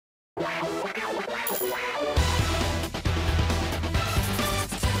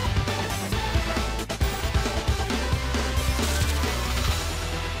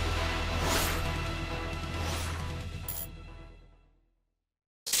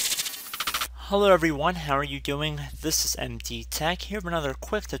Hello everyone, how are you doing? This is MD Tech here with another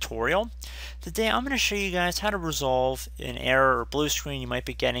quick tutorial. Today I'm going to show you guys how to resolve an error or blue screen you might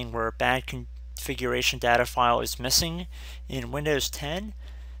be getting where a bad configuration data file is missing in Windows 10.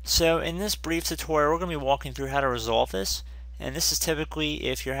 So in this brief tutorial we're going to be walking through how to resolve this, and this is typically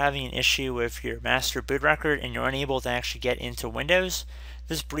if you're having an issue with your master boot record and you're unable to actually get into Windows.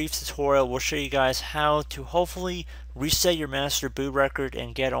 This brief tutorial will show you guys how to hopefully reset your master boot record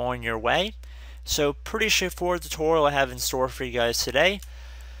and get on your way. So pretty straightforward tutorial I have in store for you guys today.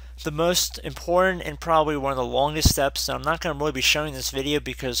 The most important and probably one of the longest steps, and I'm not going to really be showing this video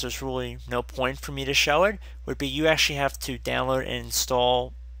because there's really no point for me to show it, would be you actually have to download and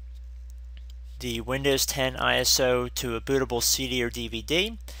install the Windows 10 ISO to a bootable CD or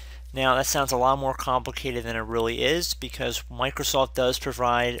DVD. Now that sounds a lot more complicated than it really is because Microsoft does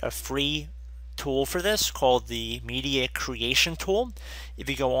provide a free tool for this called the Media Creation Tool. If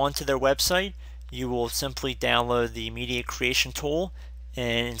you go onto their website, you will simply download the Media Creation Tool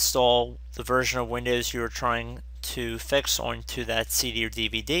and install the version of Windows you're trying to fix onto that CD or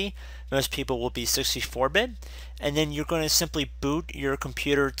DVD. Most people will be 64-bit, and then you're going to simply boot your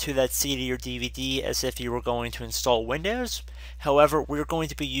computer to that CD or DVD as if you were going to install Windows. However, we're going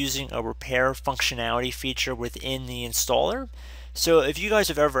to be using a repair functionality feature within the installer. So if you guys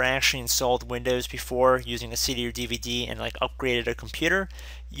have ever actually installed Windows before using a CD or DVD and like upgraded a computer,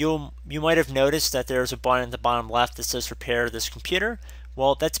 you might have noticed that there's a button at the bottom left that says repair this computer.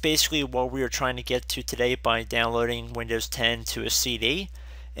 Well, that's basically what we are trying to get to today by downloading Windows 10 to a CD.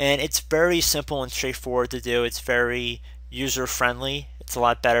 And it's very simple and straightforward to do. It's very user friendly. It's a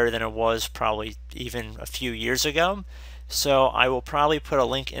lot better than it was probably even a few years ago. So I will probably put a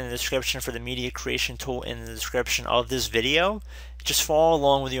link in the description for the Media Creation Tool in the description of this video. Just follow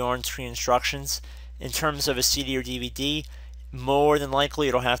along with the on-screen instructions. In terms of a CD or DVD, more than likely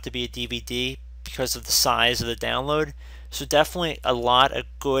it'll have to be a DVD because of the size of the download. So definitely a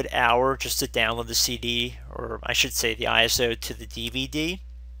good hour just to download the CD, or I should say the ISO to the DVD.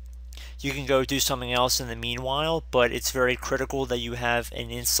 You can go do something else in the meanwhile, but it's very critical that you have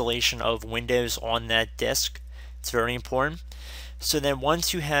an installation of Windows on that disk. It's very important. So then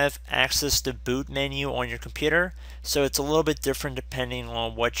once you have access to boot menu on your computer, so it's a little bit different depending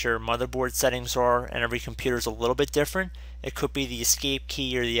on what your motherboard settings are, and every computer is a little bit different. It could be the escape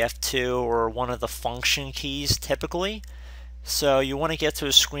key or the F2 or one of the function keys typically. So you want to get to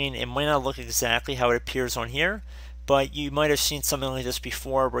a screen. It might not look exactly how it appears on here, but you might have seen something like this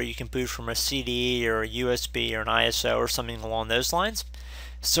before where you can boot from a CD or a USB or an ISO or something along those lines.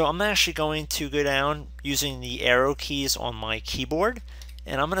 So I'm actually going to go down using the arrow keys on my keyboard,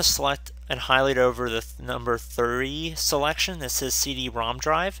 and I'm going to select and highlight over the number 30 selection that says CD-ROM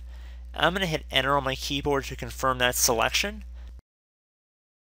drive. I'm going to hit enter on my keyboard to confirm that selection.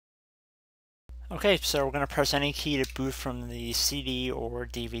 Okay, so we're going to press any key to boot from the CD or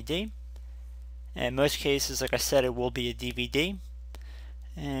DVD. And in most cases, like I said, it will be a DVD.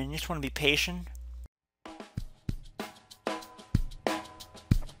 And you just want to be patient.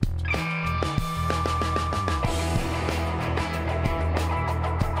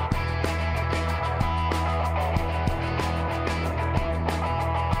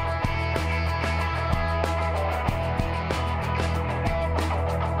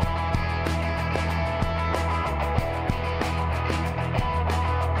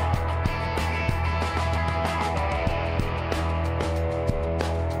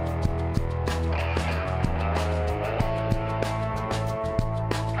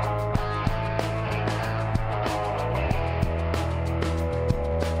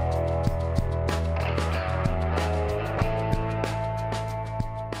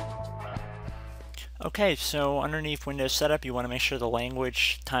 Okay, so underneath Windows Setup, you want to make sure the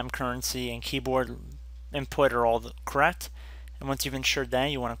language, time currency, and keyboard input are all correct. And once you've ensured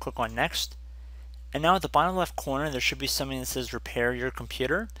that, you want to click on Next. And now at the bottom left corner, there should be something that says Repair Your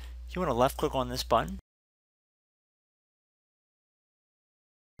Computer. You want to left click on this button.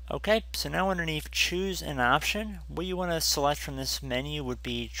 Okay, so now underneath Choose an Option, what you want to select from this menu would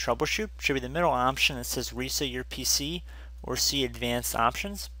be Troubleshoot. Should be the middle option that says Reset Your PC or see Advanced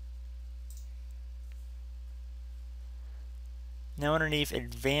Options. Now underneath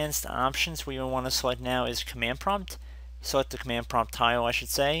Advanced Options, what you want to select now is Command Prompt. Select the Command Prompt tile, I should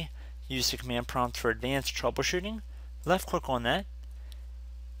say. Use the Command Prompt for Advanced Troubleshooting. Left click on that.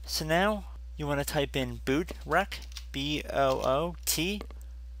 So now you want to type in bootrec, BOOTREC,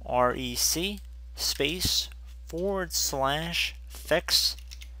 space / fix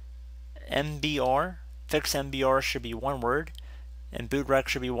MBR. Fix MBR should be one word, and bootrec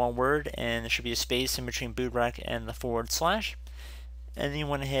should be one word, and there should be a space in between bootrec and the /. and then you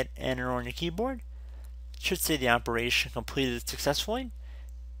want to hit enter on your keyboard. It should say the operation completed successfully.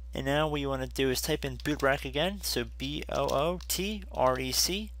 And now what you want to do is type in bootrec again, so BOOTREC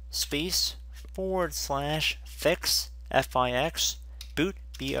space / fix FIX boot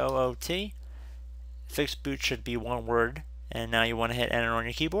BOOT. Fix boot should be one word, and now you want to hit enter on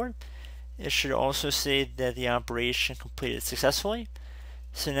your keyboard. It should also say that the operation completed successfully.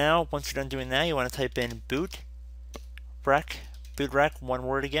 So now once you're done doing that, you want to type in bootrec one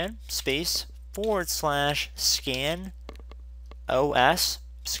word again space / scan OS.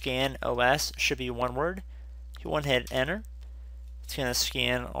 Scan OS should be one word. You want to hit enter. It's going to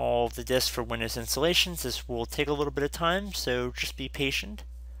scan all of the disks for Windows installations. This will take a little bit of time, so just be patient.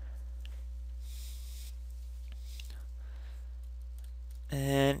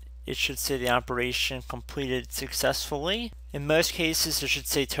 And it should say the operation completed successfully. In most cases, it should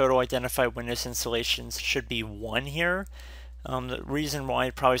say total identified Windows installations should be 1 here. The reason why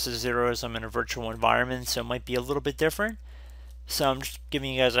it probably says 0 is I'm in a virtual environment, so it might be a little bit different. So I'm just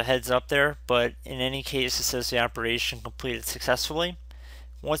giving you guys a heads up there, but in any case it says the operation completed successfully.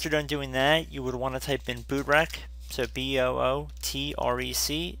 Once you're done doing that, you would want to type in bootrec, so BOOTREC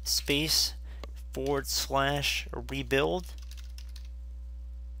space / rebuild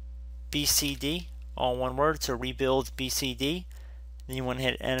BCD, all one word, so rebuild BCD. Then you want to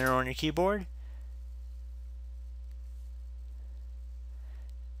hit enter on your keyboard.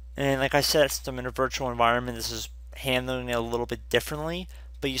 And like I said, since I'm in a virtual environment, this is handling it a little bit differently,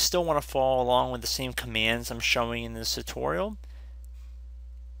 but you still want to follow along with the same commands I'm showing in this tutorial.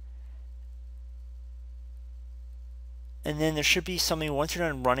 And then there should be something, once you're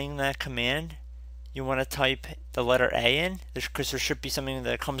done running that command, you want to type the letter A in, because there should be something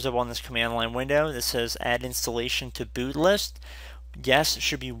that comes up on this command line window that says add installation to boot list. Yes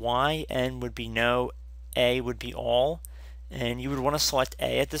should be Y, N would be no, A would be all, and you would want to select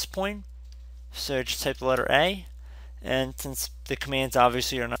A at this point. So just type the letter A. And since the commands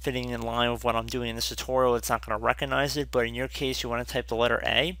obviously are not fitting in line with what I'm doing in this tutorial, it's not going to recognize it, but in your case you want to type the letter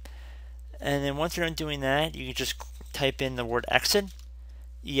A. And then once you're done doing that, you can just type in the word exit,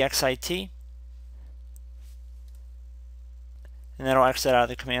 EXIT, and that'll exit out of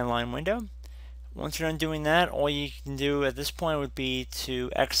the command line window. Once you're done doing that, all you can do at this point would be to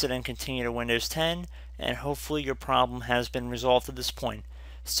exit and continue to Windows 10, and hopefully your problem has been resolved at this point.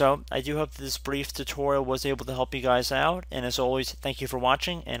 So I do hope that this brief tutorial was able to help you guys out, and as always, thank you for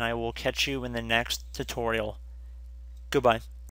watching, and I will catch you in the next tutorial. Goodbye.